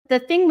the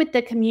thing with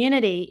the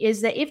community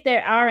is that if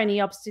there are any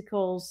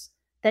obstacles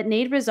that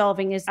need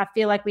resolving, is I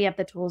feel like we have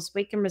the tools,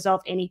 we can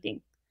resolve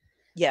anything.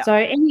 Yeah. So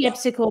any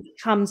obstacle that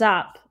comes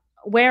up,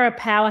 we're a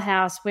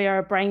powerhouse, we're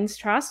a brains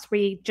trust,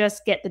 we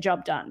just get the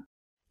job done.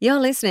 You're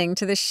listening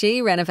to the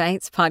She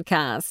Renovates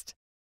podcast.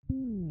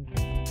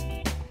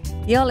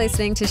 You're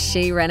listening to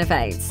She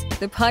Renovates,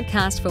 the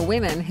podcast for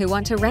women who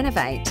want to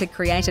renovate to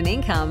create an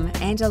income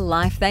and a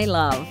life they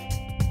love.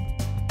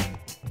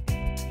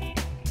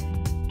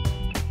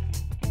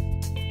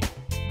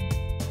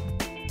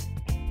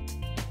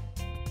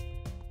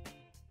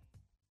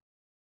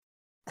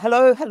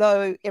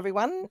 Hello,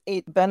 everyone.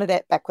 It's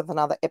Bernadette back with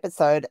another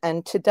episode.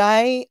 And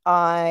today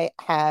I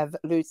have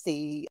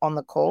Lucy on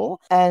the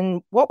call.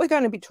 And what we're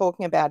going to be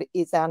talking about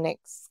is our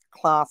next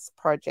class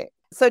project.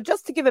 So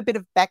just to give a bit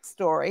of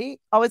backstory,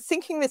 I was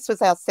thinking this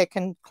was our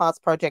second class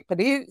project, but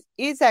it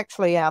is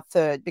actually our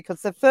third,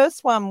 because the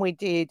first one we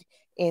did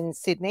in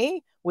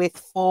Sydney with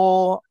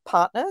 4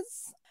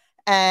 partners.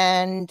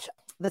 And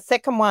the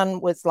second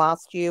one was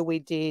last year, we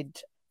did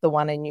the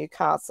one in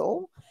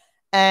Newcastle.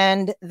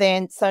 And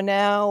then, so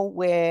now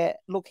we're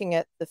looking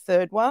at the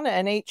third one,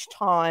 and each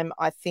time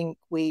I think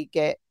we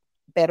get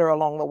better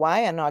along the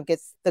way. And I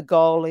guess the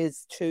goal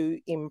is to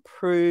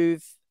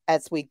improve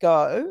as we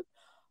go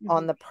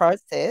on the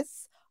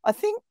process. I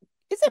think,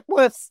 is it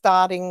worth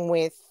starting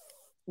with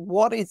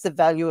what is the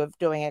value of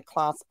doing a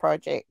class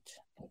project?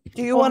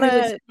 Do you want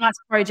to... class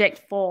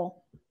project for?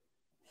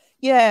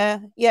 Yeah.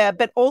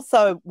 But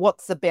also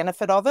what's the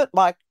benefit of it?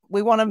 Like,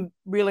 we want to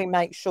really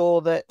make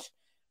sure that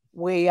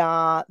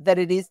that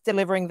it is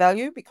delivering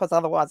value, because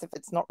otherwise, if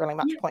it's not really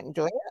much point in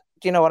doing it.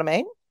 Do you know what I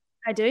mean?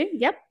 I do.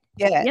 Yep.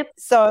 Yeah. Yep.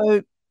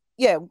 So,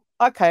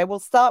 okay, we'll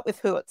start with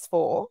who it's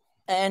for.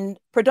 And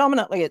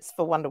predominantly it's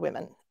for Wonder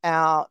Women,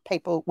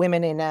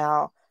 women in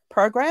our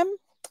program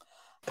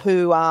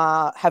who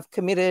have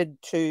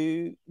committed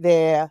to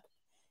their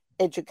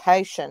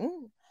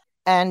education.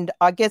 And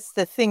I guess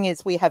the thing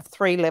is, we have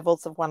 3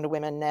 levels of Wonder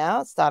Women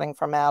now, starting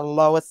from our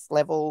lowest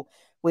level,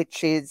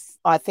 which is,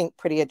 I think,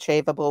 pretty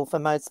achievable for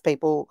most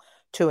people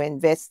to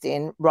invest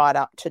in, right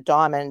up to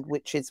Diamond,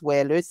 which is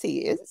where Lucy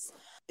is.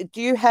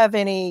 Do you have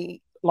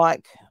any,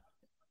 within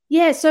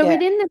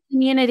the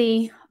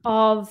community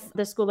of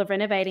the School of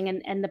Renovating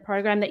and the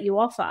program that you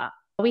offer,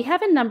 we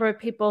have a number of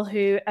people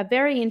who are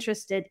very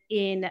interested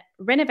in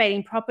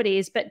renovating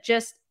properties, but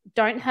just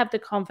don't have the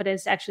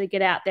confidence to actually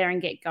get out there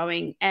and get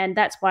going. And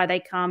that's why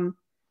they come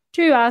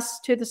to us,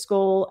 to the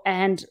school,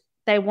 and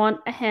they want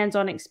a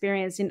hands-on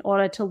experience in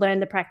order to learn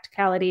the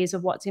practicalities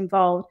of what's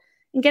involved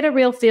and get a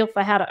real feel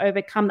for how to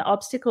overcome the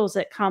obstacles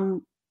that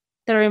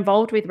are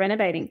involved with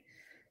renovating.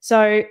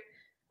 So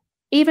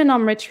even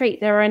on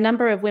retreat, there are a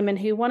number of women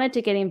who wanted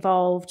to get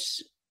involved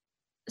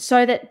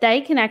so that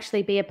they can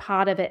actually be a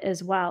part of it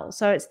as well.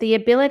 So it's the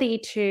ability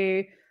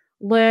to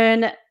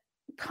learn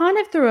kind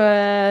of through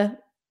a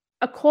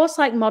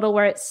course-like model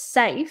where it's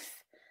safe.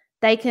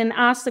 They can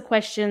ask the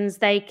questions,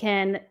 they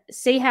can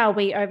see how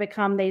we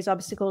overcome these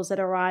obstacles that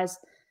arise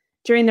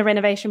during the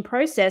renovation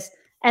process,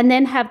 and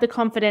then have the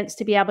confidence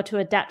to be able to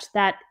adapt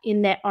that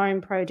in their own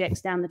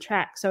projects down the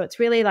track. So it's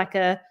really like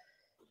a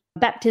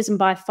baptism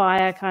by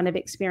fire kind of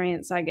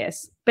experience, I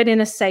guess, but in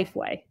a safe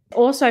way.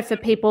 Also for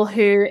people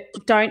who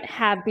don't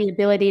have the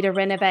ability to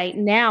renovate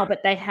now,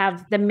 but they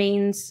have the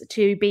means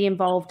to be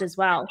involved as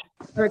well.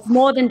 So it's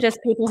more than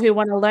just people who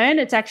want to learn.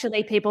 It's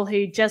actually people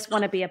who just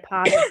want to be a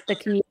part of the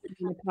community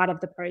and a part of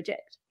the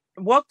project.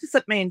 What does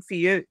it mean for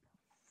you?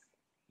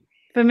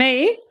 For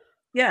me?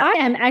 Yeah. I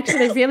am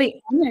actually really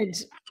honoured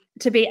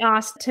to be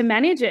asked to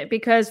manage it,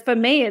 because for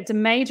me, it's a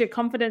major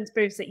confidence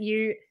boost that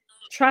you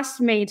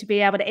trust me to be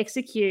able to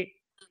execute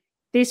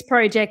this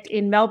project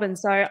in Melbourne.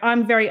 So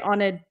I'm very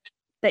honoured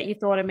that you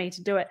thought of me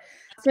to do it.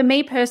 For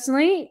me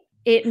personally,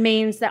 it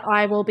means that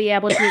I will be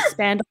able to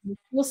expand on the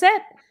skill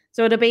set.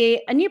 So it'll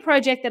be a new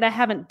project that I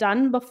haven't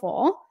done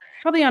before,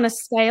 probably on a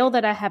scale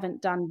that I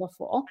haven't done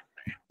before,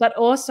 but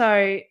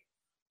also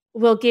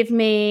will give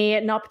me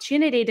an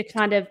opportunity to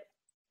kind of,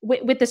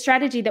 with the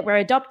strategy that we're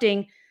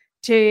adopting,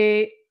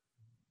 to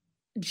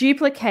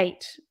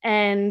duplicate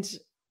and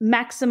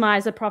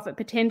maximize the profit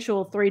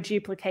potential through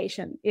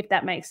duplication, if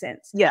that makes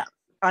sense. Yeah.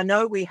 I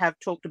know we have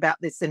talked about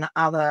this in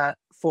other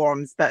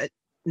forums, but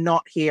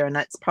not here, and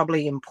it's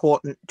probably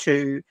important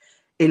to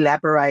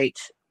elaborate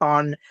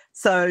on.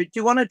 So do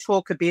you want to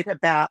talk a bit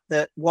about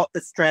what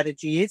the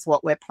strategy is,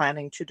 what we're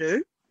planning to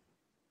do?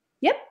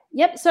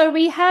 Yep. So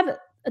we have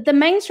the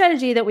main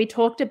strategy that we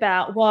talked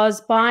about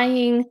was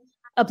buying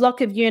a block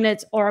of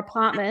units or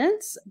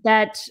apartments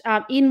that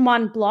in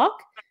one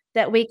block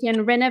that we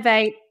can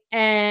renovate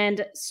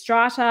and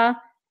strata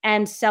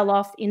and sell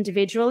off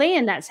individually,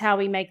 and that's how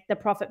we make the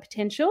profit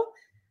potential.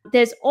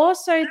 There's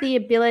also the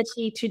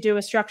ability to do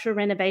a structural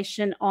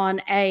renovation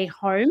on a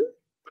home,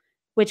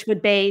 which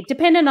would be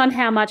dependent on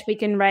how much we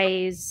can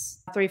raise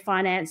through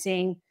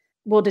financing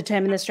will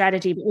determine the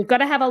strategy. But we've got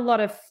to have a lot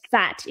of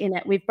fat in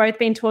it. We've both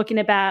been talking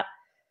about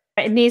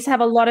it needs to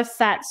have a lot of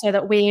fat so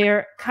that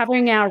we're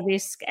covering our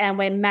risk and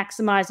we're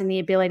maximizing the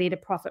ability to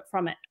profit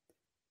from it.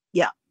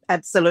 Yeah.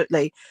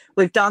 absolutely.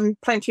 We've done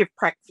plenty of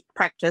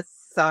practice.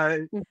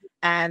 So,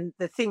 and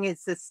the thing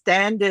is, the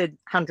standard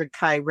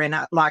 100K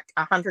reno, like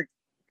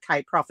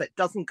 100K profit,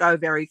 doesn't go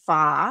very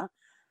far.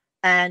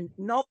 And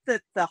not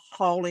that the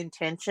whole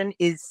intention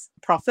is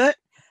profit,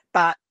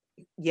 but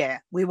yeah,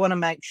 we want to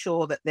make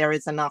sure that there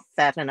is enough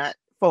fat in it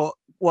for,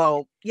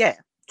 well, yeah,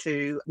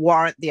 to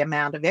warrant the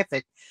amount of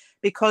effort,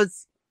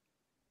 because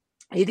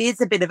it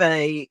is a bit of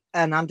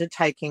an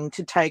undertaking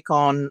to take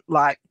on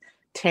like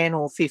 10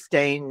 or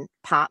 15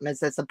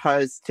 partners as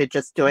opposed to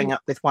just doing it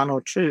with one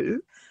or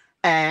two.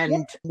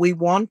 And we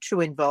want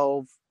to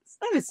involve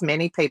as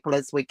many people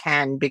as we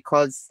can,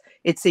 because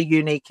it's a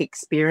unique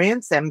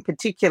experience, and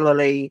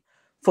particularly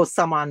for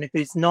someone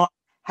who's not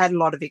had a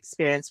lot of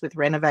experience with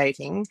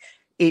renovating,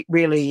 it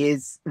really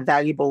is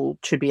valuable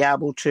to be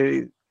able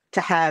to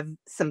have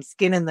some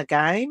skin in the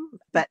game,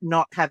 but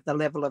not have the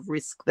level of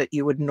risk that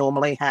you would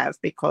normally have,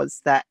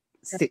 because that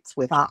sits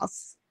with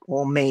us,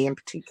 or me in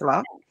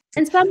particular.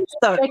 And some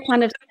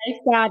kind of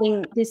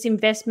safeguarding this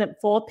investment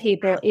for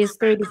people is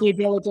through the due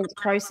diligence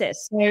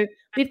process. So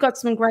we've got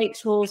some great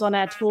tools on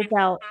our tool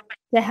belt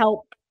to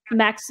help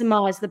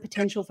maximise the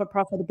potential for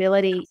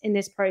profitability in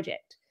this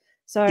project.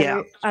 So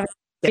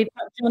we've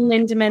got John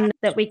Lindemann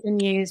that we can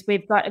use.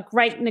 We've got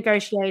great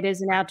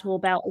negotiators in our tool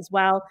belt as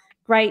well,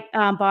 great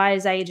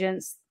buyers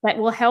agents that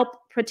will help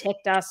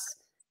protect us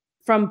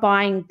from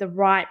buying the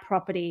right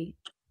property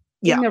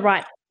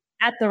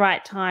at the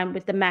right time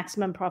with the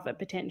maximum profit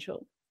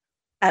potential.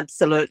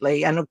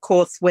 Absolutely. And of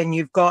course, when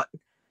you've got,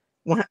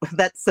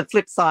 that's the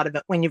flip side of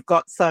it, when you've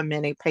got so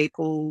many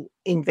people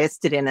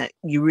invested in it,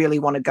 you really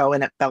want to go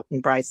in at belt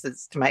and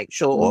braces to make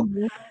sure.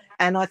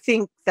 And I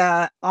think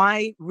that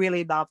I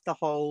really love the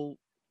whole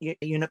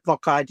unit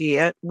block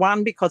idea.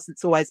 One, because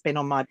it's always been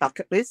on my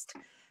bucket list.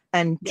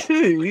 And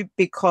two,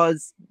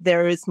 because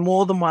there is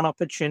more than one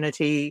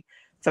opportunity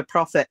for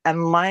profit,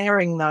 and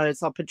layering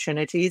those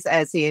opportunities,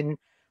 as in,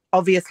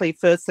 obviously,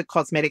 first the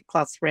cosmetic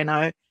plus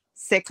reno,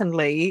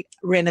 secondly,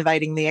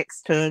 renovating the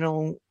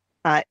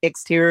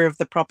exterior of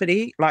the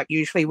property. Like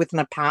usually with an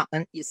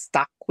apartment, you're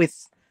stuck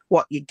with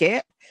what you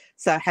get.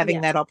 So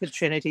having that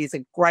opportunity is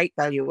a great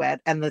value add.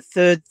 And the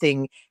third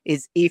thing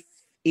is, if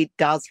it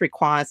does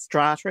require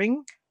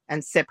strating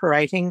and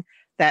separating,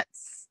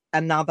 that's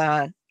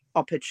another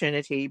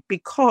opportunity,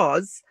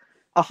 because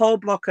a whole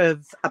block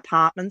of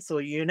apartments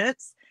or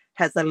units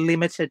has a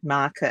limited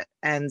market.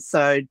 And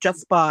so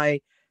just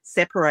by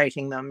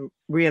separating them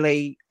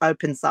really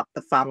opens up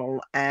the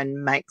funnel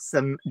and makes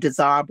them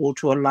desirable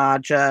to a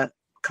larger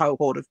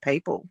cohort of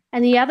people.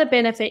 And the other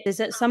benefit is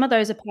that some of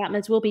those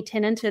apartments will be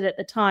tenanted at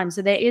the time.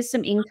 So there is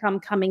some income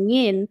coming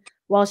in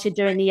whilst you're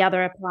doing the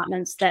other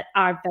apartments that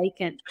are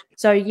vacant.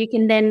 So you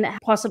can then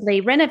possibly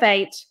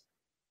renovate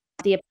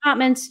the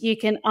apartments. You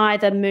can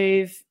either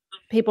move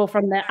people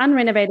from the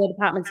unrenovated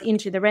apartments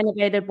into the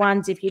renovated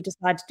ones if you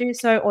decide to do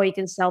so, or you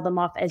can sell them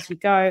off as you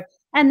go,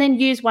 and then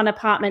use one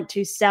apartment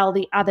to sell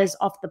the others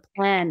off the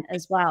plan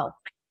as well.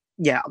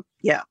 Yeah,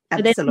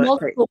 absolutely. So there's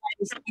multiple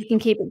ways you can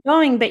keep it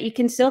going, but you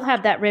can still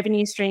have that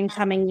revenue stream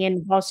coming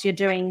in whilst you're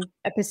doing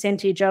a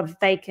percentage of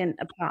vacant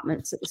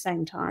apartments at the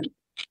same time.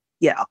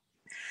 Yeah.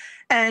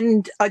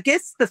 And I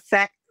guess the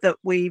fact that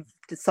we've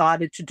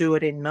decided to do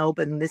it in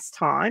Melbourne this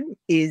time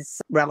is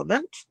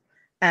relevant.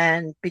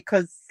 And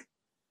because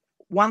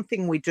one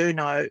thing we do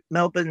know,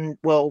 Melbourne,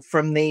 well,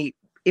 from the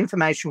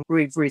information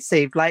we've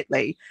received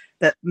lately,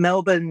 that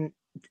Melbourne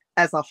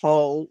as a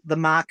whole, the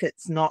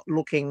market's not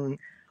looking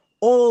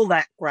all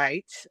that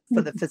great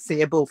for the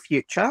foreseeable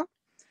future.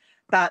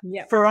 But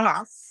for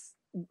us,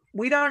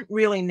 we don't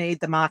really need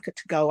the market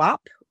to go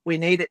up. We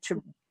need it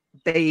to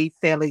be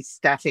fairly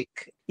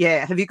static.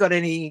 Yeah. Have you got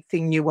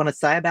anything you want to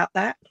say about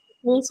that?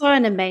 Also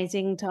an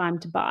amazing time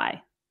to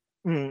buy.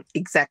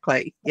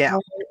 Exactly. Yeah.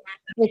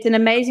 It's an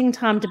amazing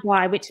time to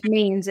buy, which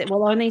means it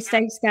will only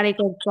stay static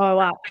or go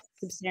up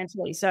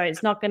substantially. So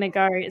it's not going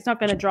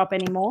to drop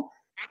anymore.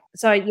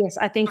 So yes,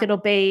 I think it'll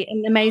be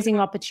an amazing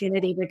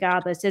opportunity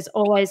regardless. There's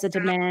always a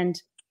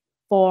demand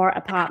for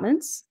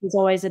apartments. There's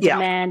always a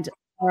demand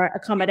for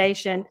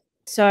accommodation.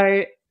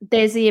 So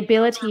there's the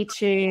ability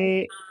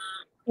to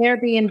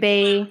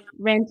Airbnb,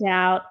 rent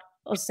out,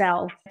 or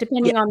sell,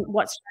 depending on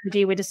what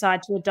strategy we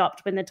decide to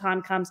adopt when the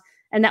time comes.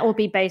 And that will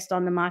be based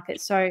on the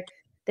market. So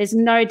there's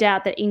no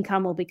doubt that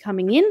income will be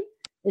coming in.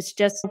 It's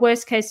just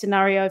worst case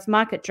scenario, if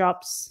market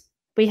drops,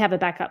 we have a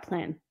backup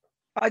plan.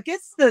 I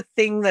guess the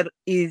thing that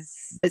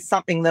is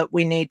something that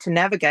we need to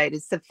navigate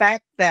is the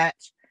fact that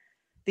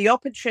the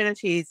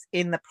opportunities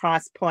in the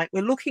price point,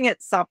 we're looking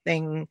at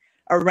something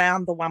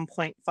around the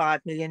 1.5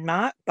 million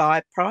mark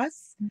buy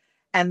price,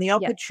 and the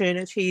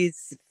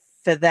opportunities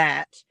for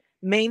that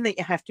mean that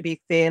you have to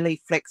be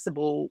fairly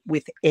flexible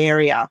with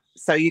area.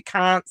 So you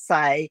can't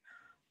say,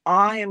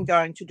 I am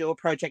going to do a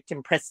project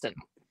in Preston,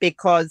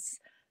 because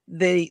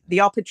the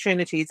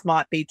opportunities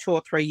might be 2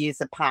 or 3 years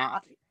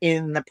apart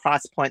in the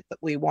price point that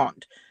we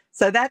want.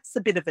 So that's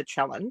a bit of a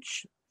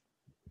challenge.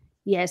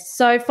 Yes.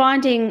 So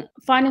finding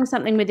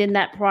something within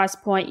that price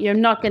point, you're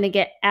not going to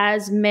get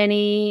as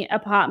many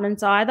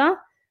apartments either.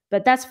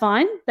 But that's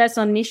fine. That's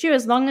not an issue.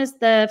 As long as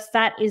the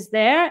fat is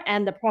there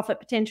and the profit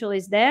potential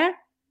is there,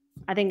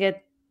 I think it's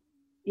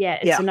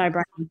a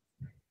no-brainer.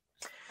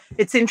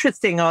 It's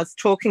interesting. I was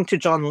talking to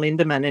John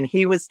Lindemann and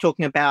he was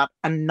talking about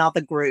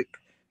another group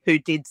who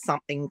did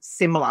something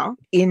similar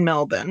in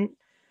Melbourne.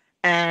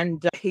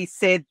 And he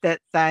said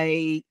that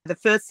the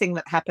first thing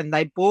that happened,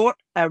 they bought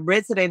a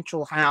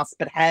residential house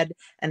but had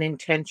an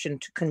intention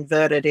to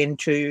convert it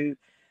into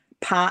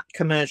part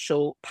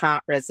commercial,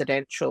 part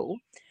residential.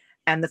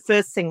 And the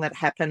first thing that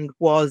happened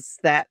was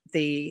that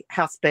the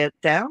house burnt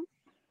down.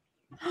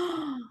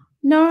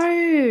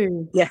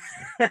 No. Yeah.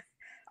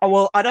 Oh,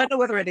 well, I don't know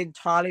whether it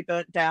entirely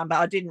burnt down, but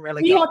I didn't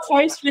really go. Your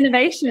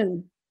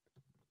post-renovation?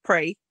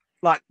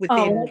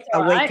 Within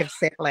a week of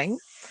settling.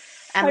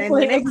 And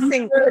Hopefully then the next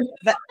thing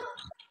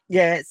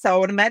so I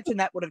would imagine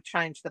that would have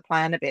changed the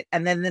plan a bit.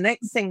 And then the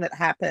next thing that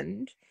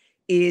happened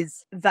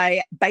is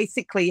they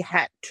basically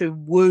had to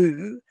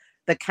woo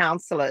the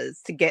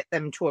councillors to get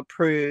them to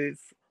approve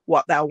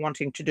what they were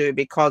wanting to do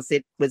because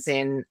it was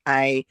in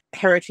a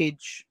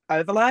heritage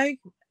overlay.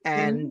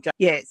 And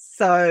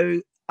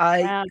so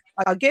I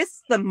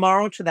guess the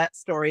moral to that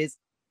story is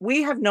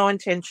we have no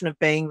intention of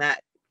being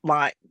that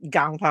like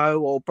gung-ho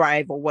or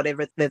brave or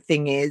whatever the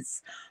thing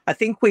is. I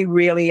think we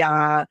really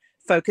are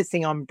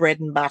focusing on bread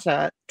and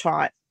butter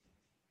type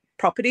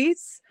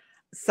properties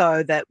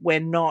so that we're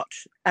not,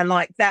 and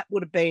like that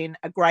would have been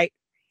a great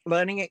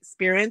learning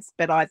experience,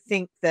 but I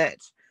think that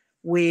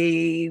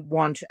we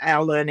want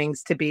our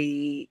learnings to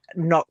be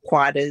not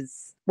quite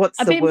as, what's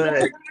the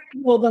word?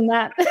 More than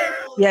that.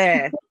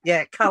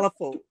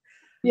 Colourful.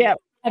 Yeah,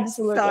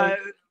 absolutely. So,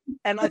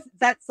 and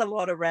that's a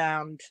lot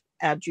around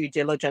our due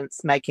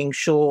diligence, making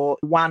sure,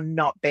 one,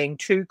 not being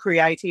too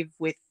creative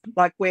with,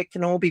 like we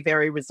can all be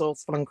very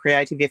resourceful and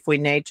creative if we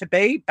need to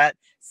be, but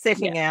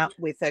setting out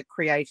with a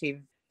creative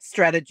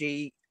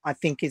strategy, I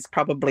think is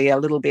probably a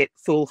little bit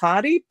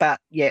foolhardy. But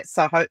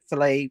so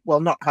hopefully,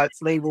 well, not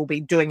hopefully, we'll be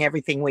doing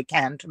everything we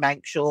can to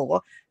make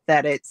sure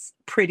that it's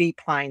pretty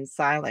plain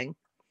sailing.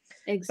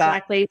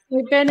 Exactly.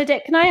 So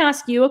Bernadette, can I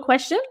ask you a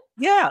question?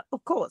 Yeah,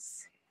 of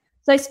course.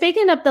 So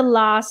speaking of the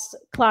last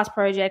class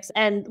projects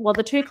and, well,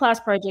 the two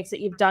class projects that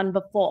you've done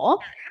before,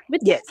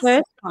 with the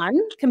first one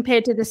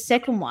compared to the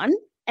second one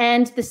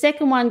and the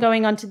second one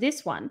going on to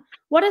this one,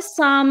 what are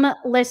some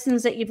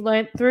lessons that you've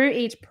learned through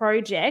each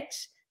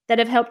project that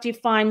have helped you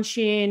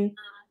fine-tune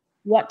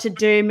what to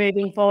do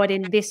moving forward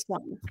in this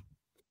one?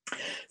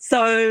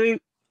 So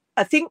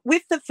I think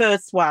with the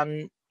first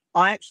one,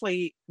 I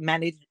actually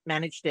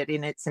managed it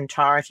in its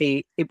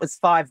entirety. It was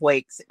 5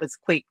 weeks. It was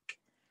quick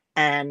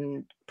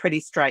and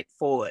pretty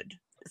straightforward.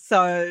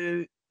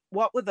 So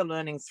what were the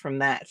learnings from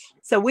that?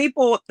 So we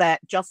bought that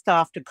just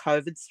after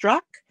COVID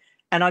struck.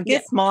 And I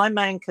guess my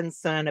main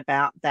concern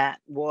about that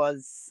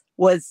was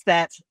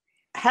that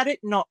had there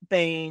not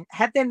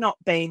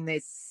been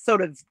this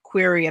sort of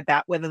query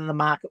about whether the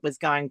market was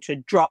going to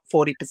drop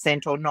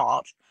 40% or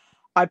not,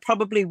 I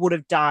probably would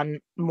have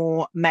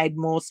made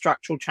more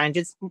structural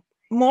changes,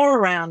 more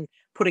around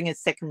putting a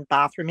second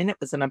bathroom in. It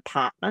was an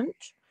apartment.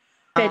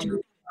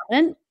 Bedroom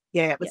apartment?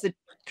 Yeah, it was it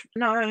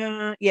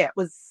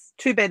was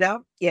 2-bedder.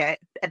 Yeah,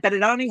 but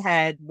it only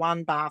had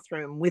one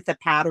bathroom with a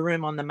powder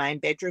room on the main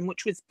bedroom,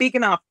 which was big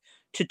enough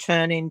to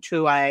turn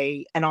into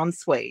an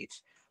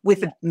ensuite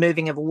with the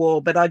moving of a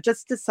wall. But I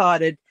just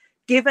decided,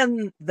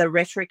 given the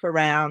rhetoric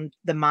around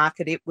the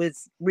market, it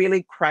was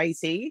really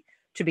crazy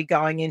to be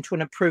going into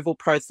an approval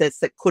process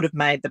that could have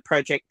made the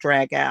project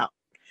drag out.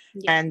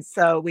 Yeah. And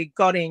so we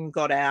got in,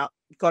 got out,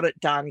 got it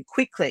done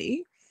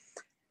quickly.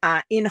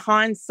 In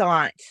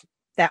hindsight,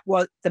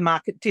 the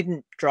market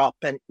didn't drop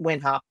and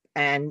went up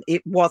and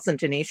it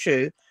wasn't an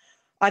issue.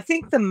 I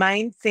think the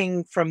main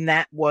thing from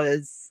that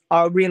was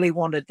I really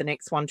wanted the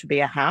next one to be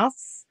a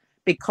house,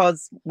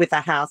 because with a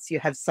house you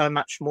have so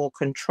much more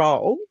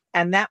control.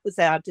 And that was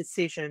our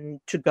decision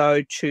to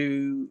go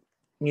to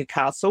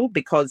Newcastle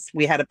because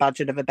we had a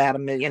budget of about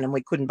 $1 million and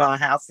we couldn't buy a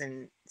house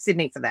in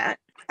Sydney for that.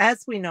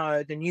 As we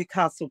know, the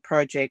Newcastle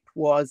project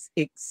was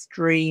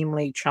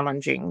extremely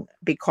challenging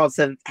because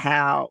of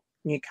how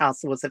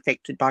Newcastle was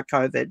affected by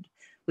COVID.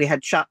 We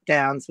had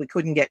shutdowns, we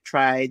couldn't get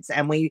trades,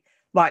 and we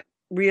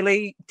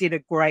really did a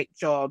great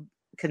job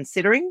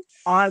considering.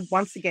 I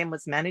once again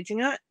was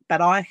managing it, but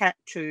I had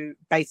to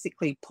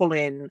basically pull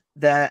in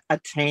a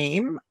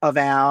team of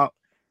our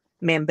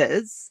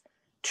members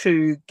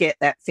to get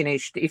that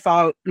finished. If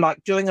I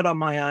doing it on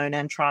my own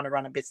and trying to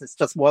run a business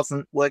just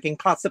wasn't working.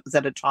 Plus it was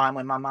at a time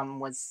when my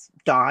mum was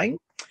dying.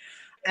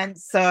 And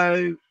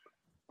so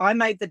I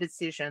made the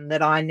decision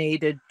that I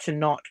needed to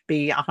not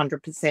be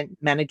 100%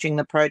 managing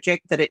the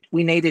project, that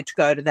we needed to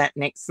go to that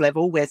next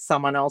level where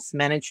someone else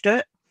managed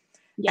it.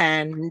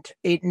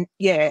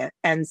 Yeah.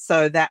 And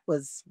so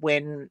that's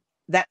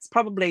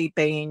probably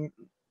been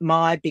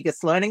my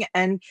biggest learning,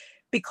 and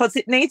because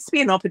it needs to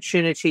be an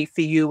opportunity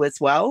for you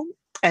as well.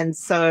 And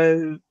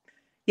so,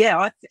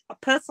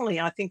 personally,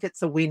 I think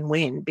it's a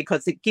win-win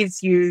because it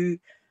gives you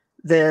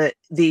the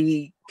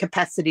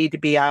capacity to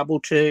be able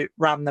to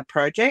run the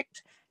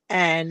project,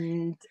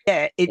 And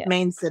it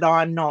means that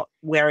I'm not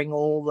wearing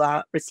all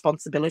the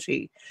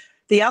responsibility.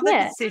 The other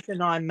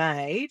decision I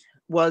made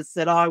was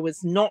that I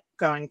was not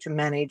going to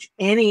manage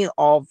any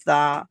of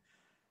the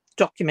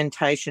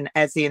documentation,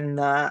 as in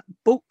the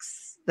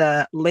books,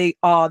 the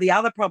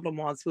other problem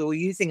was we were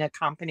using a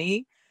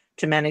company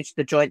to manage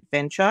the joint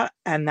venture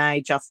and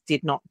they just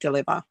did not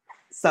deliver.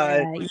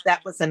 So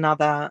that was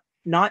another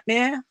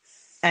nightmare.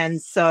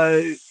 And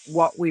so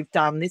what we've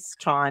done this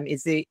time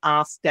is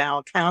asked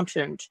our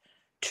accountant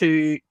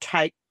to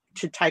take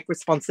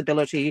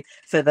responsibility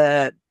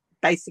for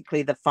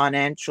basically the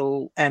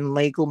financial and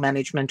legal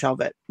management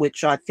of it,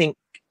 which I think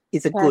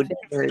is a good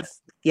move.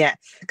 Yeah,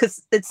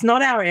 because it's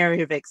not our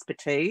area of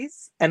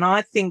expertise. And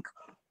I think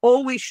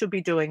all we should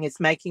be doing is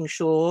making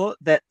sure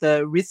that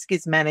the risk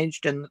is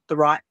managed and the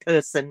right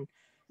person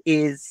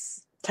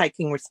is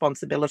taking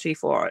responsibility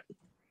for it.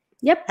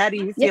 Yep. How do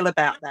you feel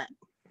about that?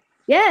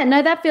 Yeah,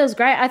 no, that feels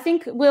great. I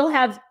think we'll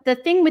have the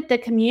thing with the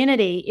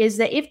community is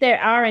that if there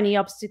are any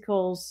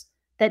obstacles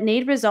that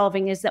need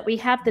resolving, is that we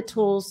have the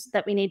tools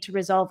that we need to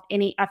resolve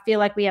any. I feel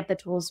like we have the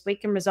tools. We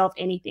can resolve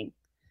anything.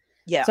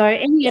 Yeah. So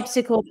any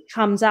obstacle that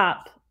comes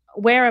up,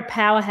 we're a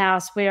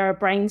powerhouse. We're a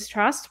brains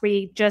trust.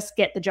 We just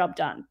get the job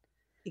done.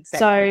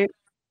 Exactly.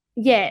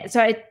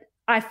 So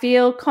I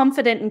feel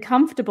confident and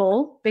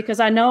comfortable because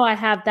I know I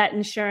have that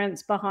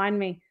insurance behind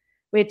me,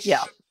 which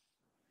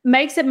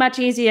makes it much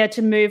easier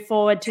to move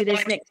forward to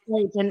this next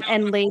stage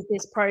and lead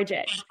this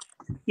project.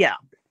 Yeah.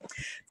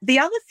 The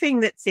other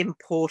thing that's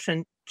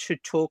important to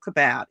talk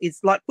about is,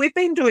 like, we've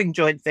been doing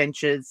joint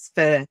ventures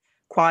for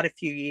quite a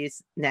few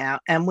years now,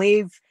 and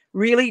we've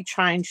really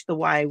changed the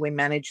way we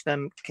manage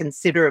them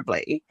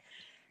considerably.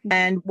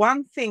 And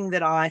one thing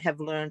that I have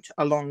learnt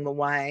along the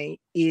way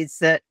is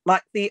that,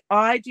 like, the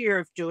idea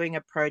of doing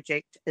a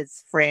project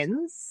as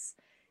friends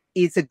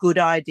is a good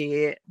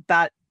idea,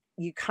 but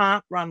you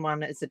can't run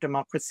one as a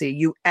democracy.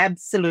 You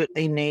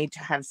absolutely need to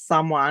have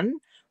someone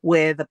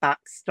where the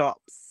buck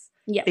stops.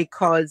 Yeah.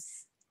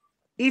 Because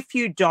if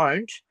you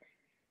don't,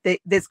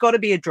 there's got to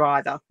be a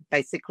driver,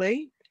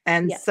 basically.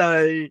 And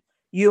so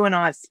you and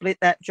I have split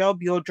that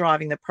job. You're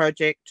driving the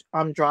project.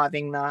 I'm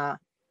driving the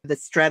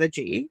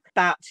strategy.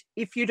 But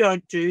if you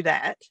don't do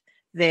that,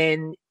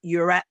 then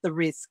you're at the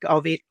risk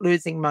of it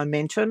losing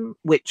momentum,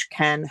 which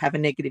can have a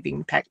negative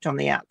impact on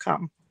the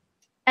outcome.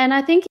 And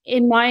I think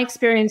in my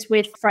experience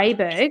with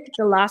Freiburg,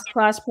 the last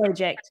class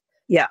project,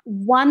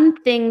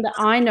 one thing that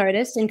I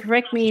noticed, and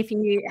correct me if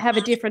you have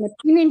a different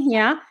opinion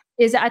here,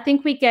 is I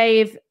think we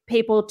gave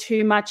people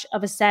too much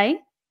of a say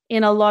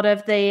in a lot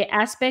of the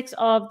aspects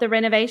of the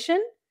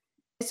renovation.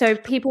 So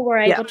people were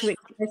able to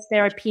express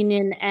their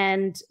opinion,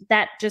 and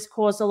that just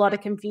caused a lot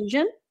of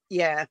confusion.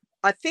 Yeah,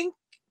 I think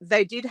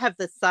they did have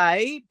the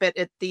say, but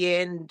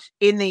in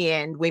the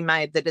end, we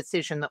made the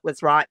decision that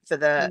was right for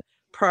the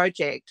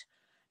project.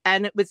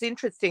 And it was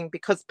interesting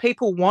because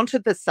people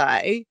wanted the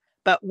say,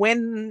 but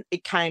when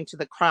it came to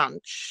the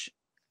crunch,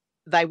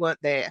 they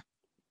weren't there,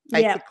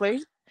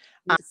 basically.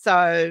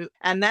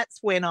 And that's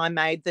when I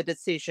made the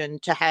decision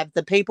to have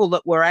the people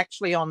that were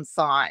actually on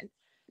site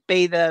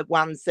be the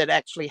ones that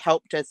actually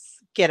helped us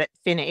get it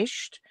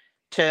finished,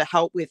 to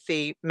help with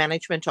the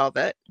management of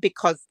it,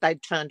 because they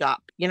turned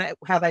up. You know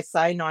how they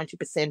say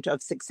 90%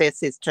 of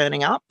success is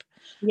turning up.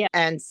 Yeah.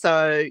 And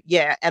so,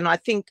 and I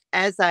think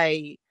as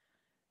a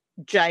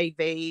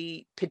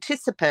JV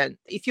participant,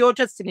 if you're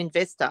just an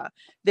investor,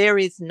 there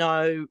is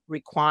no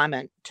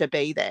requirement to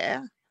be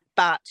there.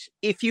 But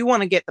if you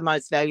want to get the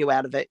most value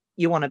out of it,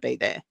 you want to be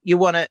there. You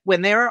want to,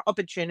 when there are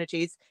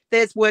opportunities,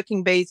 there's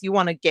working bees, you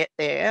want to get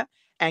there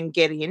and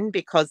get in,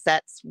 because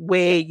that's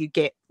where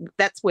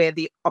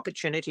the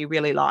opportunity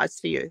really lies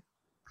for you.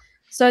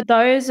 So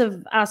those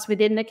of us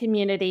within the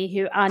community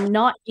who are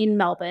not in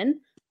Melbourne,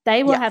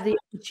 they will have the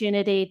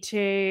opportunity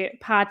to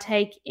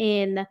partake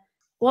in,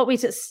 what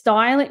was it,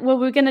 styling? Well,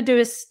 we're going to do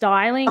a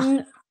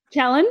styling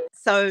challenge.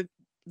 So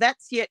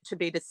that's yet to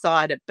be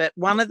decided. But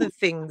one of the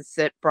things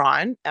that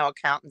Brian, our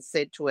accountant,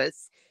 said to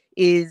us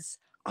is,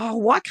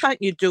 why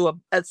can't you do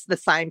it's the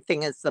same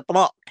thing as the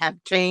block,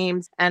 have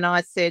teams? And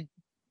I said,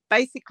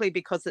 basically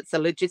because it's a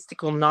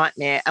logistical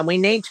nightmare and we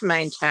need to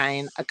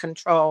maintain a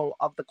control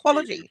of the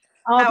quality.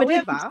 However,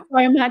 but it's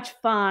so much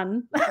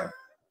fun.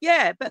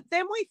 Yeah, but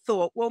then we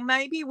thought, well,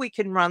 maybe we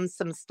can run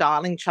some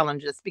styling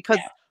challenges, because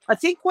I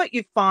think what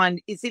you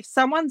find is if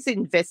someone's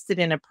invested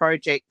in a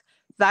project,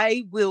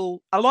 a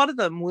lot of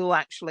them will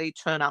actually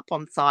turn up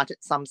on site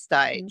at some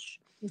stage.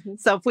 Mm-hmm.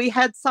 So if we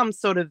had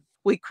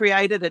we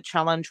created a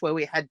challenge where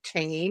we had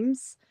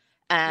teams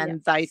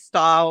and they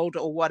styled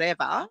or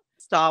whatever,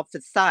 styled for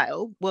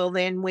sale, well,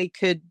 then we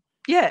could,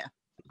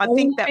 I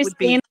think that would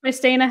be...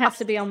 Christina has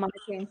to be on my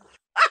team.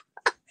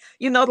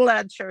 You're not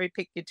allowed to cherry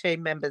pick your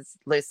team members,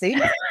 Lucy.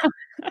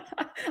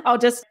 I'll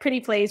just pretty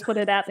please put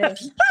it out there.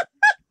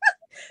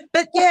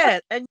 But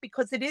and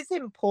because it is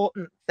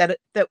important that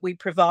we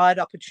provide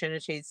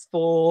opportunities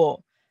for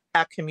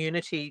our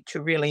community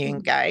to really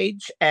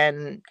engage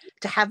and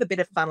to have a bit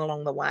of fun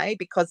along the way,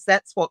 because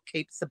that's what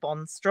keeps the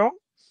bond strong.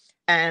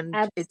 And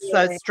It's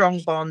those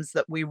strong bonds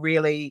that we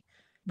really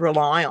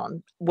rely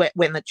on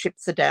when the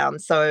chips are down.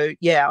 So,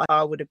 yeah,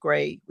 I would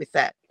agree with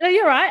that. No,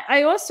 you're right.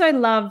 I also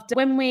loved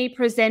when we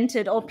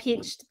presented or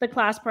pitched the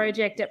class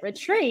project at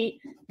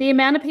retreat, the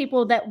amount of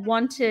people that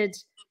wanted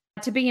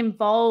to be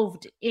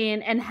involved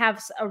in and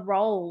have a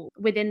role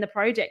within the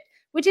project,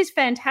 which is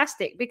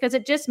fantastic because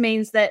it just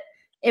means that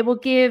it will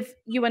give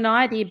you and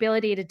I the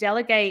ability to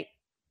delegate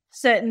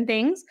certain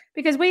things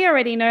because we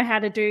already know how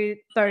to do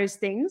those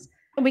things.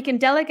 And we can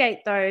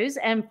delegate those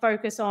and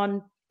focus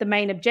on the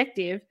main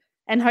objective,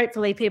 and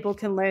hopefully people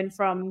can learn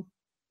from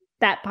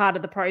that part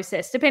of the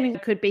process, depending,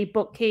 it could be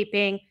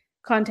bookkeeping,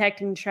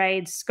 contacting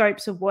trades,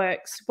 scopes of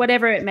works,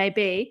 whatever it may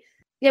be.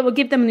 It will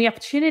give them the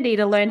opportunity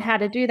to learn how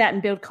to do that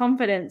and build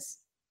confidence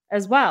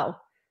as well.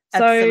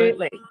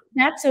 Absolutely. So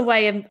that's a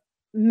way of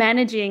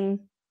managing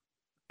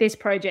this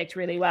project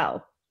really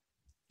well.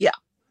 Yeah,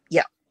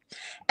 yeah.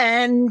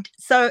 And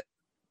so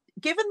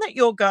given that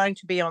you're going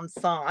to be on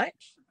site,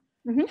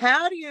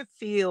 how do you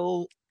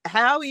feel,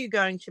 how are you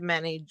going to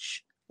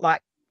manage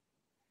like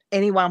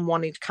anyone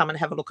wanting to come and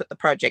have a look at the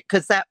project?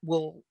 Because that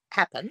will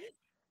happen.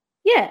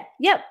 Yeah,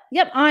 yep.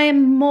 I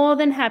am more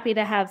than happy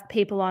to have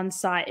people on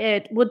site.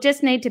 It will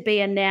just need to be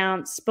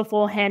announced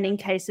beforehand in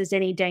case there's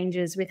any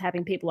dangers with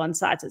having people on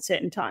sites at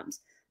certain times.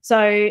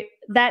 So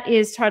that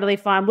is totally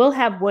fine. We'll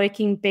have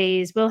working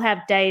bees. We'll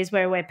have days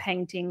where we're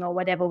painting or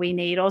whatever we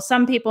need. Or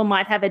some people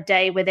might have a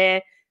day where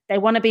they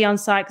want to be on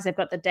site because they've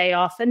got the day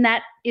off, and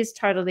that is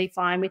totally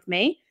fine with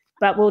me.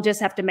 But we'll just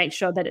have to make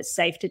sure that it's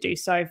safe to do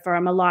so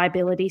from a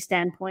liability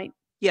standpoint.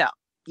 Yeah.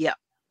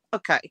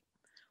 Okay.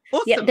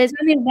 Awesome. Yeah, there's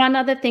only one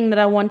other thing that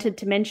I wanted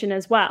to mention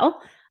as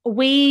well.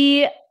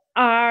 We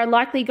are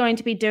likely going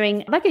to be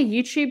doing like a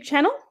YouTube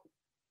channel.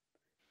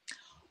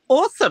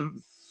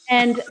 Awesome.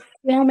 And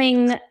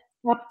filming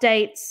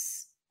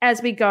updates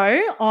as we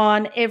go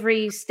on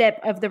every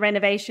step of the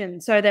renovation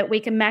so that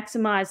we can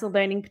maximize the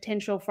learning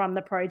potential from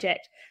the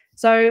project.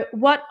 So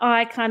what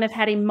I kind of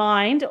had in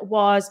mind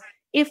was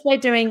if we're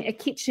doing a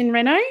kitchen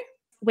reno,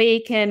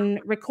 we can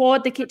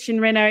record the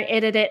kitchen reno,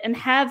 edit it, and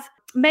have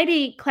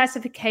maybe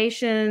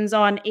classifications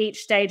on each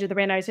stage of the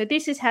reno. So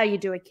this is how you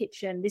do a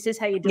kitchen. This is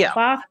how you do a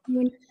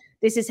bathroom.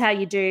 This is how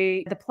you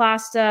do the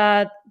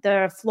plaster,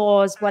 the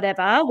floors,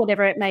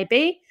 whatever it may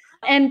be.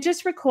 And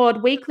just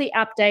record weekly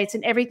updates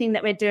and everything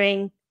that we're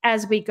doing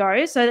as we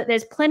go so that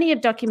there's plenty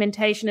of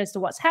documentation as to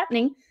what's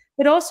happening.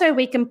 But also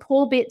we can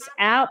pull bits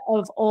out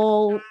of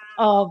all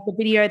of the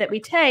video that we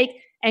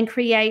take and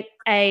create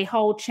a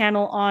whole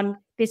channel on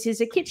this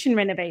is a kitchen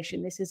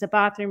renovation. This is a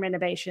bathroom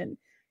renovation.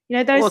 You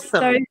know, those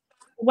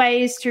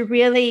ways to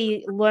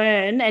really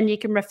learn, and you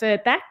can refer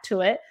back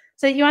to it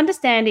so that you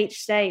understand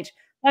each stage.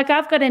 Like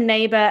I've got a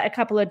neighbor a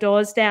couple of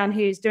doors down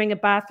who's doing a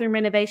bathroom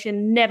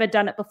renovation, never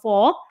done it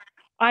before.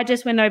 I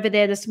just went over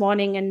there this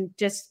morning and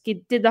just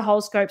did the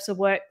whole scopes of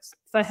works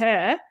for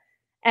her,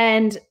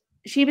 and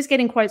she was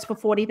getting quotes for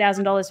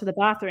 $40,000 for the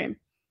bathroom.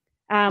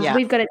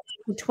 We've got it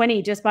to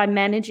 20 just by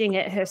managing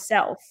it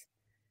herself,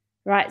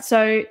 right?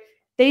 So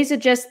these are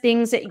just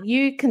things that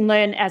you can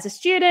learn as a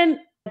student,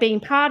 being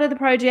part of the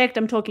project.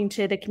 I'm talking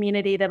to the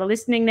community that are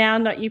listening now,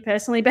 not you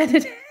personally,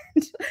 Bernadette.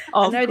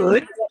 Oh,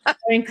 good.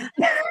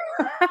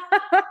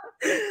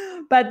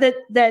 But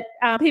that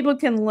people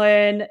can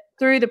learn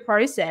through the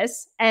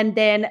process and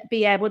then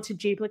be able to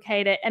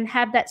duplicate it and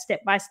have that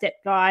step-by-step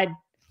guide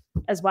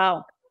as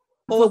well.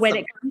 For when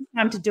it comes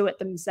time to do it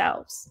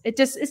themselves.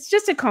 It's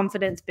just a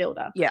confidence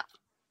builder. Yeah,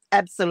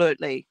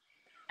 absolutely.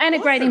 And a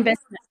great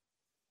investment.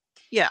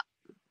 Yeah.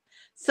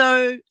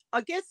 So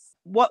I guess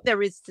what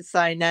there is to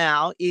say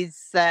now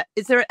is that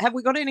have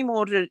we got any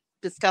more to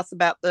discuss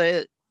about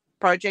the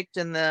project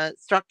and the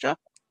structure?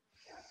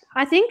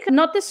 I think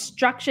not the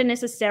structure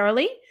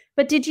necessarily,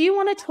 but did you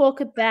want to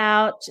talk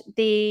about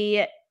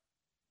the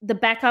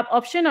backup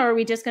option, or are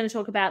we just going to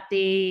talk about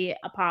the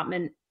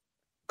apartment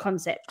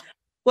concept?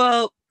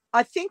 Well,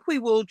 I think we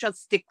will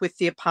just stick with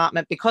the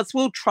apartment because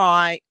we'll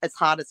try as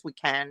hard as we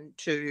can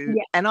to,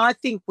 and I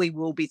think we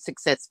will be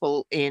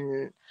successful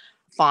in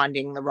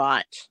finding the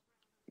right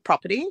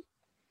property.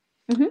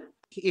 Mm-hmm.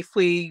 If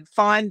we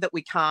find that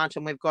we can't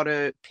and we've got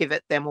to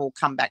pivot, then we'll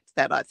come back to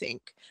that, I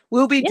think.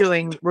 We'll be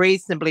doing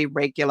reasonably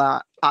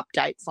regular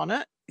updates on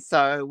it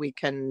so we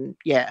can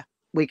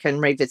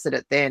revisit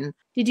it then.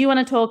 Did you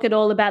want to talk at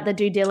all about the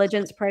due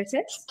diligence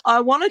process? I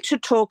wanted to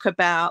talk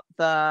about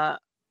the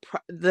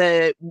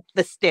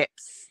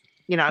steps,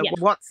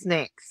 what's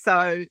next.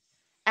 So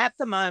at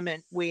the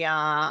moment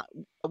we're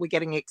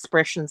getting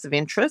expressions of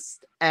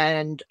interest,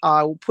 and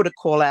I will put a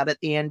call out at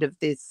the end of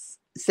this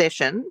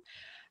session,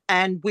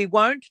 and we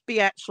won't be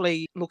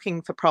actually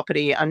looking for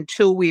property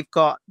until we've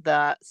got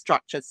the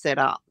structure set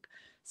up.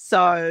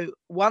 So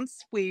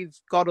once we've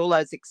got all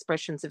those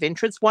expressions of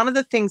interest, one of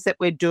the things that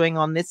we're doing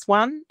on this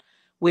one,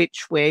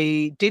 which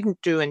we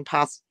didn't do in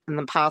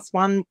the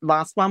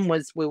last one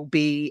was we'll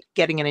be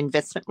getting an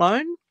investment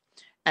loan.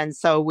 And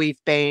so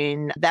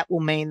that will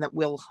mean that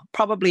we'll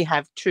probably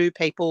have 2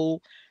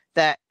 people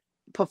that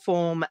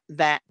perform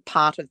that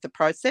part of the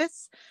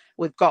process.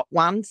 We've got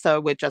one, so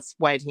we're just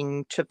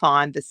waiting to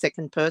find the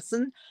second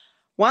person.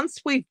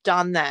 Once we've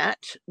done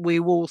that, we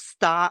will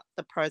start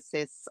the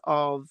process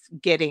of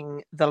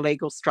getting the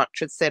legal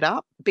structure set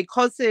up.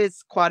 Because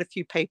there's quite a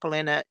few people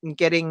in it, and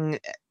getting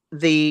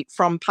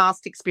from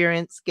past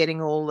experience,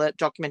 getting all the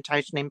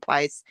documentation in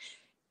place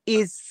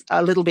is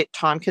a little bit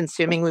time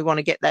consuming. We want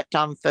to get that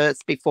done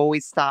first before we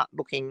start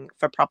looking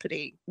for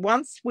property.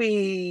 Once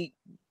we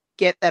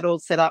get that all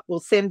set up,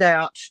 we'll send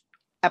out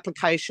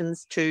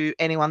applications to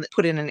anyone that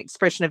put in an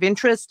expression of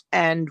interest,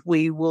 and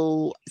we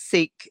will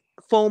seek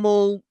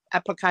formal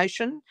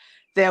application.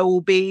 There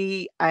will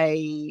be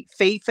a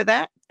fee for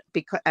that,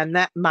 and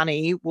that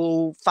money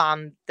will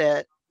fund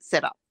the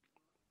setup.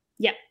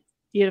 Yep,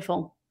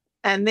 beautiful.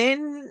 And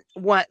then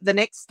the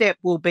next step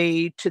will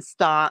be to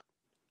start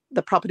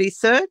the property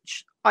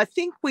search. I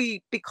think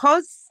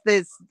because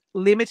there's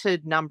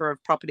limited number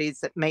of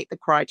properties that meet the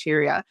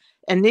criteria,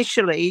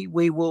 initially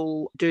we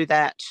will do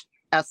that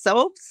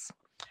ourselves.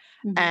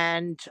 Mm-hmm.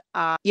 And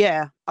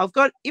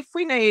if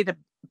we need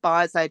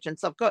buyer's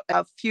agents, I've got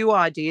a few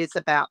ideas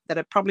about that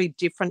are probably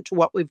different to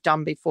what we've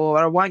done before.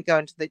 I won't go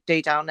into the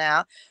detail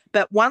now,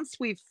 but once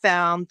we've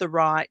found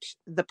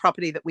the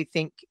property that we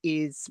think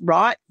is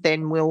right,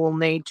 then we will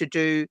need to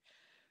do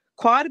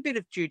quite a bit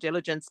of due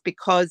diligence,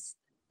 because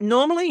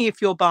normally if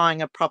you're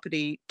buying a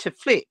property to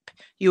flip,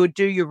 you would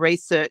do your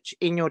research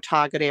in your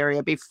target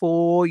area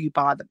before you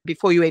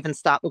even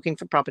start looking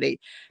for property.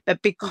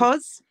 But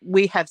because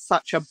we have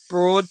such a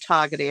broad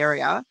target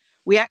area,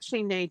 we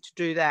actually need to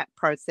do that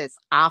process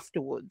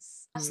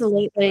afterwards.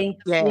 Absolutely.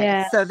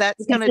 Yeah. So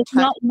that's going to take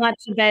not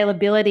much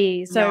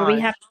availability. So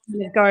we have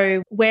to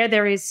go where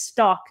there is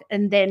stock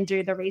and then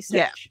do the research.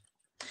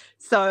 Yeah.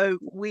 So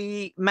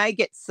we may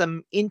get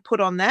some input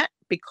on that,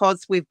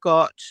 because we've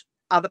got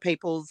other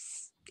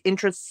people's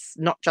interests,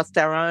 not just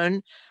our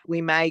own.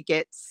 We may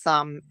get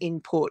some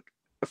input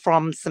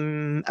from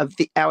some of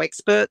our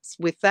experts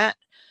with that,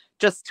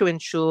 just to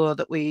ensure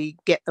that we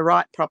get the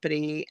right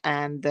property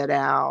and that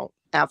our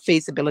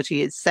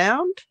feasibility is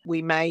sound.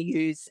 We may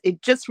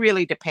it just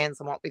really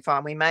depends on what we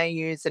find. We may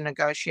use a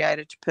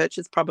negotiator to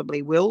purchase,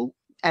 probably will,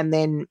 and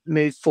then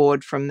move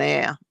forward from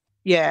there.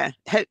 Yeah.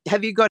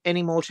 Have you got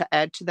any more to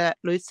add to that,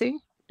 Lucy?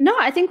 No,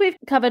 I think we've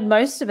covered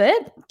most of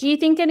it. Do you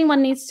think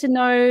anyone needs to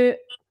know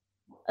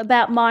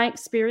about my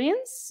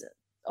experience,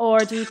 or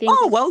do you think...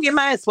 Oh, well, you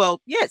may as well.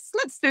 Yes,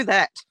 let's do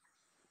that.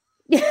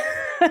 Let's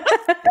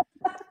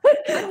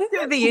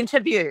do the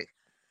interview.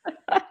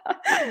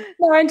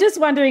 No, I'm just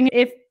wondering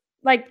if,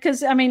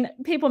 because,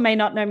 people may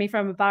not know me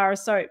from a bar of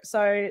soap.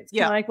 So it's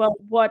kind of like, well,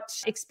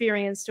 what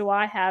experience do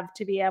I have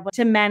to be able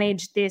to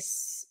manage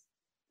this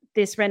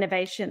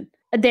renovation?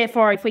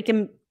 Therefore, if we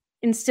can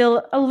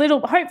instill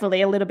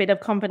hopefully a little bit of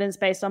confidence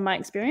based on my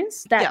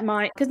experience, that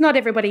might, because not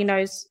everybody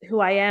knows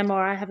who I am,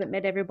 or I haven't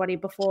met everybody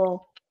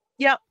before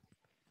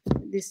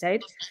this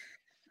stage.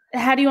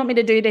 How do you want me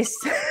to do this?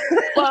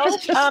 Well,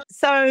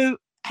 so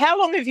how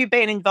long have you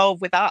been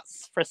involved with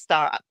us for a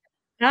start?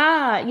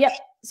 Yep.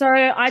 So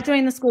I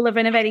joined the School of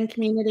Renovating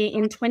Community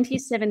in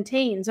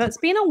 2017. So it's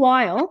been a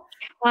while.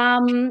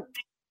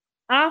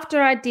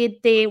 After I did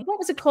what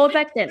was it called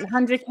back then?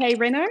 100K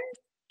Reno?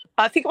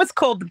 I think it was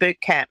called the boot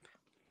camp.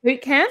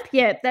 Boot camp?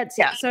 Yeah, that's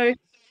it. So,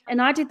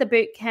 and I did the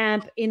boot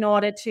camp in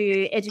order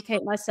to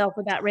educate myself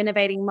about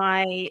renovating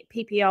my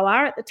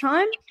PPOR at the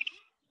time,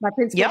 my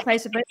principal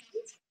place of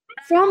residence.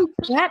 From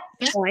that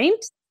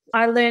point,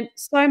 I learned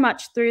so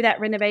much through that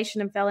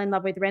renovation and fell in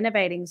love with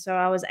renovating. So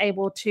I was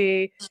able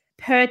to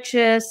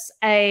purchase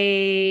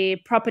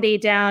a property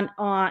down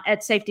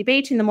at Safety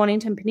Beach in the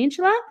Mornington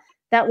Peninsula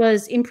that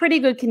was in pretty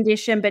good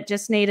condition, but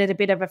just needed a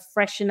bit of a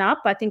freshen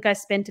up. I think I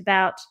spent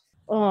about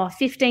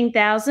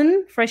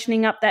 $15,000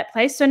 freshening up that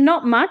place. So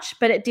not much,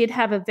 but it did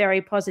have a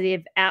very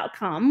positive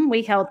outcome.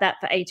 We held that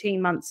for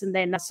 18 months and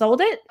then I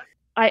sold it.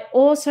 I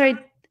also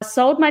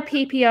sold my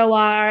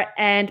PPOR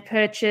and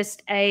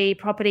purchased a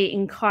property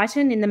in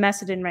Kyneton in the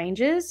Macedon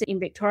Ranges in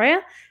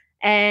Victoria,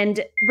 and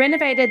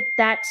renovated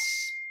that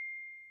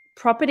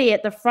property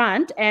at the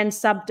front and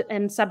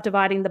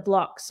subdividing the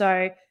block.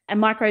 So a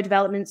micro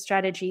development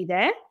strategy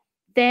there.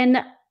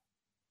 Then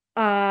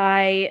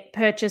I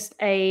purchased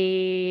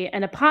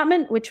an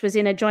apartment which was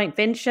in a joint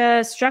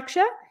venture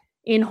structure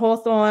in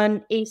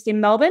Hawthorn East in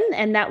Melbourne,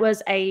 and that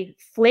was a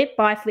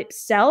buy, flip,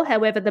 sell.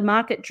 However, the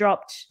market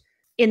dropped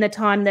in the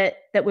time that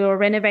we were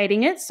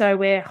renovating it, so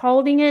we're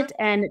holding it,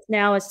 and it's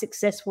now a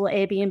successful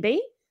Airbnb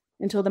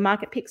until the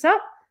market picks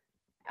up.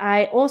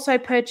 I also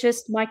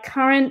purchased my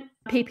current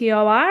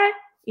PPOR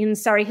in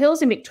Surrey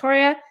Hills in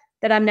Victoria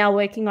that I'm now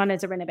working on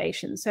as a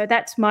renovation. So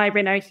that's my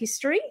reno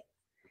history.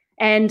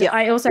 And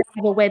I also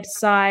have a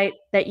website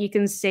that you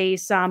can see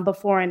some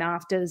before and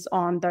afters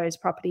on those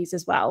properties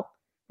as well,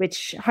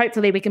 which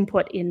hopefully we can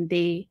put in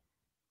the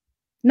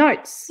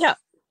notes. Yeah,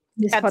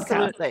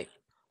 absolutely. Podcast.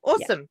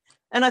 Awesome. Yeah.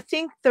 And I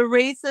think the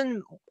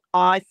reason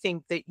I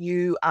think that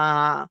you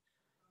are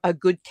a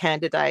good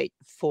candidate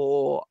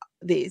for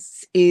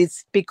this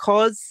is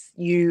because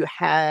you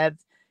have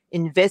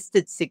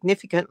invested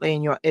significantly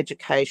in your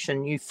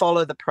education, you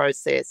follow the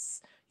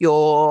process,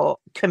 you're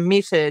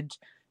committed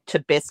to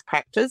best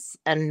practice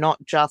and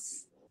not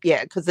just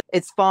Yeah, because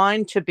it's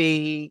fine to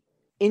be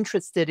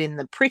interested in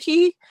the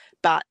pretty,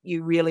 but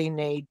you really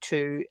need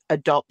to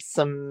adopt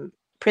some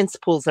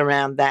principles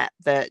around that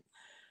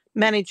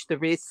manage the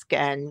risk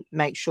and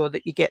make sure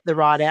that you get the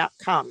right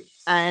outcome.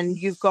 And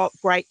you've got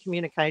great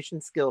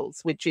communication skills,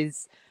 which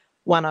is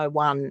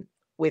 101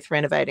 with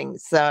renovating.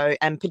 So,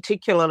 and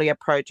particularly a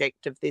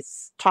project of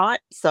this type.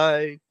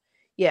 So,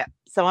 yeah,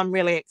 so I'm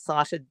really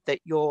excited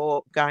that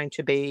you're going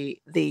to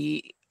be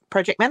the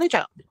project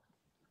manager.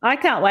 I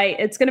can't wait.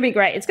 It's going to be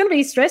great. It's going to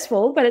be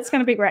stressful, but it's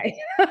going to be great.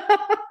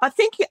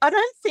 I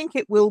don't think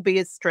it will be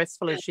as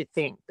stressful as you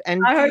think.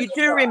 And you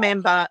do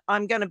remember,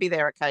 I'm going to be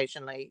there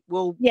occasionally.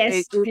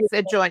 Yes, it's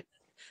a joint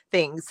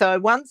thing. So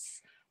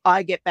once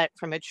I get back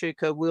from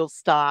Echuca, we'll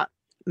start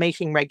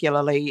meeting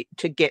regularly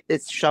to get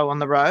this show on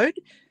the road,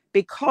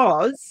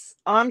 because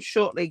I'm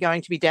shortly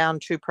going to be down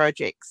 2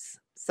 projects.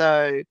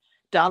 So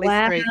Darley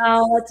Street.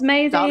 Wow, that's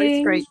amazing.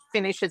 Darley Street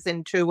finishes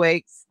in 2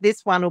 weeks.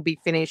 This one will be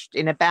finished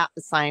in about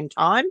the same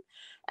time.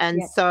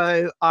 And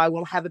so I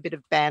will have a bit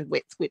of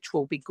bandwidth, which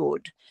will be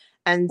good.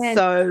 And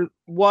so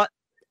what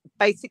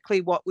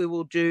we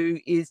will do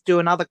is do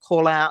another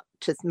call out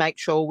to make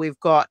sure we've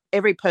got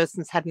every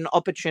person's had an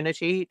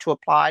opportunity to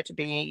apply to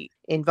be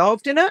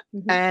involved in it.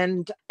 Mm-hmm.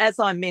 And as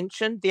I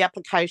mentioned, the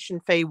application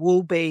fee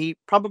will be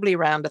probably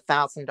around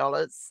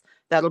 $1,000.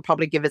 That'll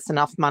probably give us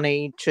enough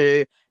money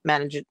to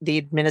manage the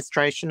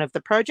administration of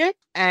the project.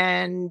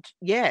 And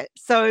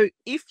so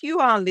if you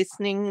are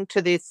listening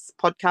to this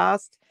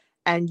podcast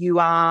and you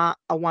are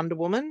a Wonder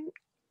Woman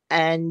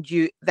and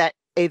that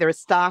either a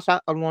starter,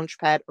 a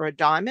launchpad or a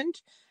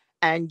diamond,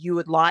 and you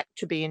would like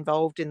to be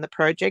involved in the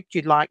project,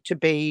 you'd like to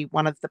be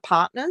one of the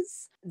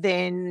partners,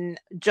 then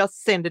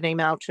just send an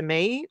email to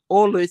me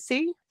or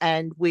Lucy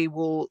and we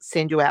will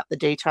send you out the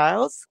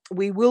details.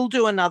 We will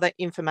do another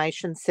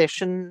information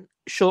session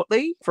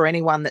shortly for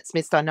anyone that's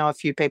missed. I know a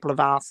few people have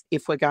asked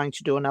if we're going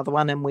to do another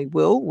one, and we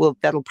will.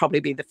 That'll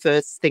probably be the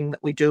first thing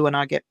that we do when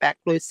I get back,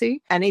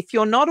 Lucy. And if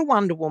you're not a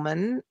Wonder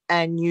Woman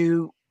and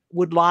you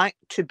would like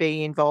to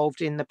be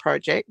involved in the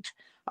project,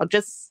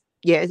 as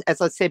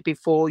I said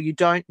before, you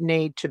don't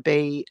need to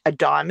be a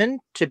diamond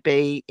to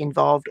be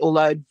involved,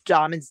 although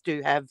diamonds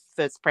do have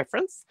first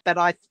preference. But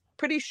I'm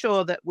pretty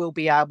sure that we'll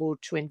be able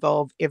to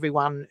involve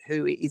everyone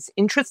who is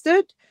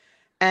interested.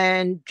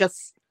 And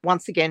just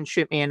once again,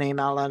 shoot me an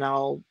email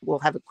and we'll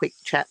have a quick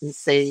chat and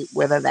see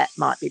whether that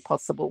might be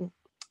possible.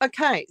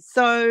 Okay,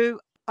 so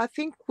I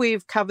think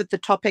we've covered the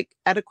topic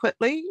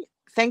adequately.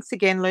 Thanks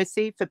again,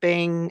 Lucy, for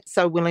being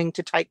so willing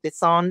to take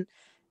this on.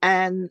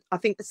 And I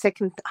think the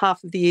second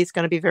half of the year is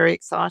going to be very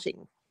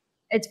exciting.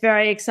 It's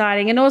very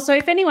exciting. And also,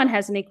 if anyone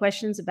has any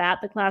questions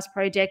about the class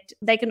project,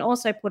 they can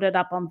also put it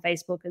up on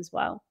Facebook as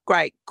well.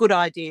 Great. Good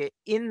idea.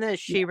 In the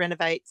She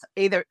Renovates,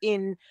 either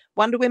in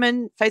Wonder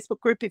Women Facebook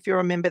group, if you're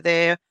a member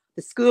there,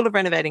 the School of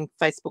Renovating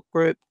Facebook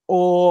group,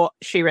 or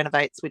She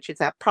Renovates, which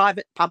is our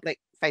private public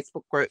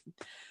Facebook group.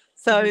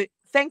 So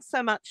thanks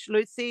so much,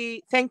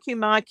 Lucy. Thank you,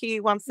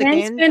 Mikey, once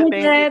again for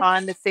being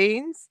behind the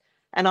scenes.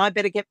 And I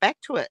better get back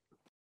to it.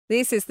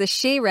 This is the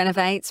She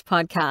Renovates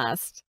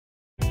podcast.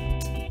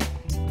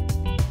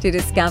 To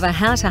discover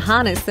how to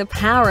harness the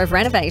power of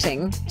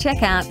renovating,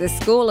 check out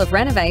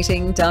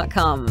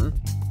theschoolofrenovating.com.